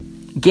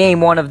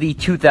Game 1 of the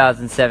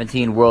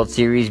 2017 World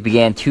Series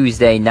began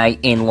Tuesday night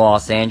in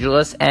Los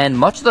Angeles, and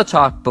much of the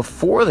talk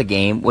before the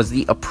game was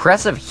the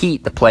oppressive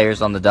heat the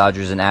players on the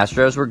Dodgers and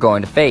Astros were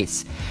going to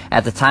face.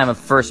 At the time of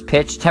first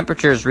pitch,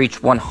 temperatures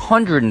reached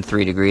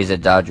 103 degrees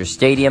at Dodger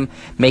Stadium,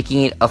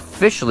 making it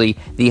officially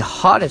the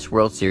hottest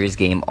World Series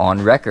game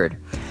on record.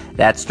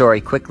 That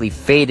story quickly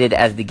faded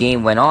as the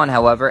game went on,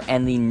 however,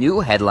 and the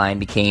new headline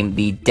became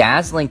the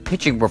dazzling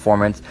pitching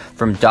performance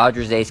from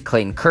Dodgers ace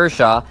Clayton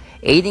Kershaw,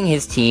 aiding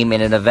his team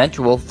in an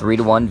eventual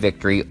 3-1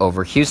 victory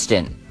over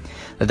Houston.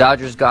 The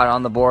Dodgers got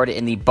on the board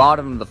in the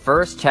bottom of the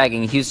first,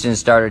 tagging Houston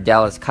starter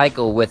Dallas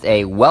Keuchel with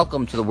a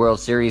welcome to the World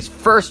Series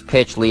first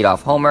pitch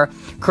leadoff homer,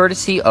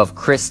 courtesy of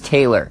Chris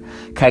Taylor.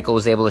 Keuchel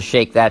was able to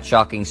shake that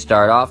shocking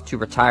start off to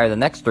retire the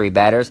next three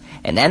batters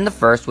and end the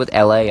first with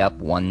LA up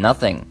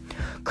 1-0.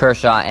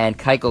 Kershaw and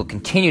Keuchel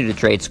continued to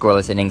trade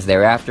scoreless innings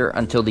thereafter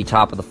until the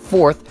top of the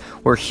fourth,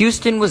 where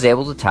Houston was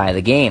able to tie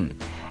the game.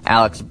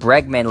 Alex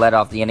Bregman led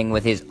off the inning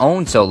with his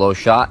own solo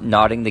shot,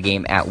 knotting the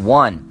game at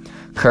 1.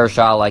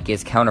 Kershaw, like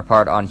his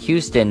counterpart on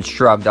Houston,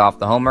 shrugged off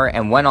the homer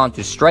and went on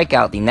to strike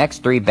out the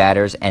next three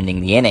batters,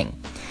 ending the inning.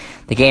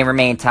 The game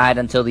remained tied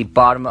until the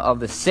bottom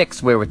of the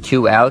sixth, where with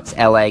 2 outs,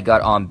 LA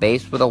got on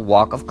base with a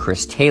walk of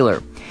Chris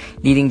Taylor.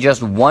 Needing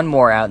just one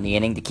more out in the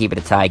inning to keep it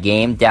a tie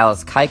game,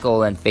 Dallas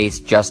Keuchel then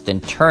faced Justin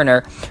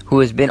Turner,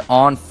 who has been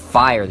on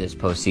fire this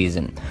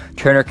postseason.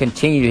 Turner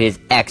continued his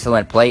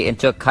excellent play and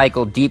took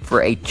Keuchel deep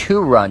for a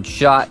 2-run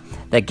shot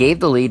that gave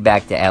the lead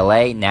back to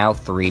LA, now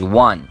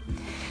 3-1.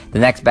 The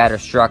next batter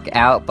struck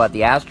out, but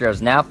the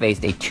Astros now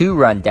faced a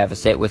 2-run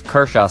deficit with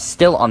Kershaw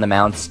still on the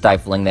mound,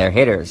 stifling their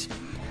hitters.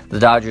 The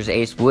Dodgers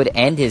ace would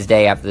end his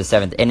day after the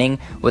 7th inning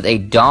with a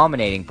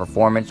dominating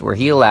performance where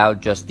he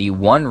allowed just the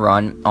 1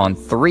 run on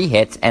 3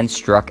 hits and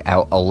struck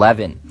out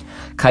 11.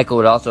 Keuchel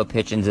would also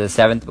pitch into the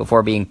 7th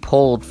before being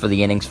pulled for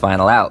the inning's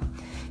final out.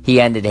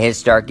 He ended his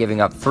start giving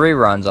up 3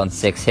 runs on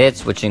 6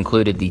 hits, which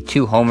included the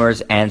 2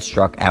 homers, and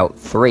struck out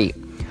 3.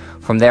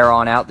 From there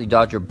on out, the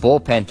Dodger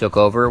bullpen took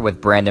over, with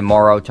Brandon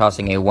Morrow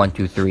tossing a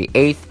 1-2-3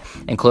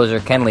 eighth, and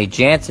closer Kenley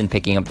Jansen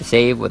picking up the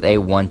save with a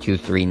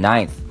 1-2-3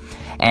 ninth.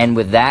 And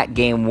with that,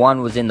 Game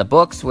 1 was in the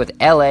books, with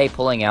LA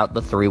pulling out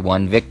the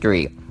 3-1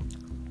 victory.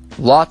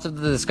 Lots of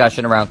the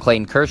discussion around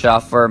Clayton Kershaw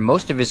for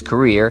most of his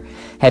career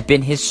had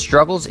been his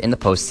struggles in the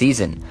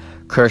postseason.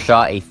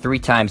 Kershaw, a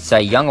 3-time Cy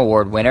Young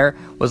Award winner,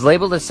 was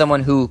labeled as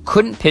someone who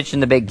couldn't pitch in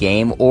the big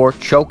game or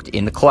choked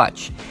in the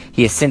clutch.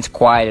 He has since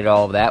quieted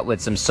all of that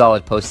with some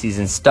solid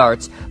postseason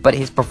starts, but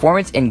his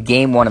performance in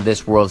Game 1 of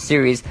this World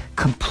Series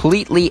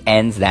completely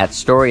ends that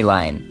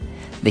storyline.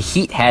 The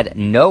heat had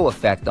no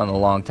effect on the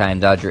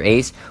longtime Dodger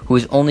ace, who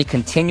is only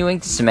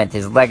continuing to cement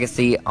his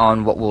legacy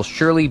on what will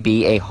surely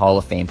be a Hall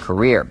of Fame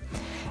career.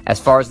 As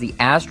far as the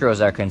Astros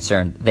are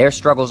concerned, their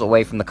struggles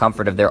away from the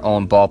comfort of their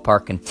own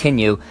ballpark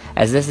continue,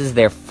 as this is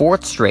their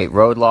 4th straight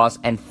road loss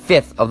and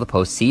 5th of the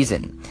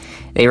postseason.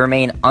 They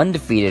remain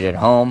undefeated at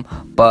home,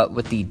 but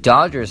with the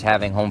Dodgers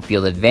having home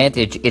field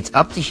advantage, it's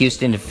up to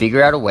Houston to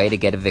figure out a way to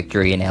get a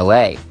victory in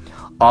LA.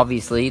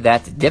 Obviously,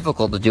 that's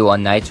difficult to do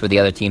on nights where the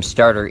other team's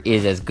starter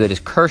is as good as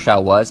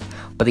Kershaw was,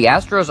 but the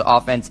Astros'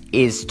 offense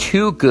is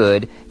too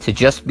good to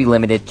just be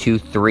limited to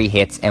 3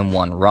 hits and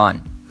 1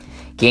 run.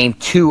 Game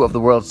 2 of the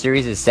World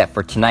Series is set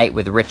for tonight,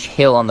 with Rich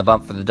Hill on the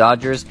bump for the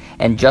Dodgers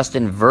and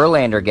Justin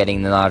Verlander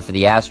getting the nod for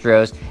the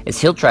Astros,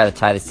 as he'll try to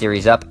tie the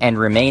series up and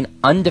remain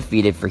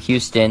undefeated for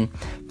Houston.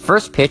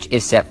 First pitch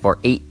is set for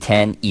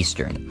 8:10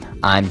 Eastern.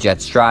 I'm Jet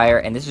Stryer,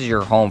 and this is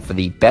your home for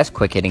the best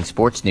quick-hitting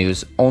sports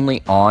news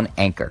only on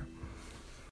Anchor.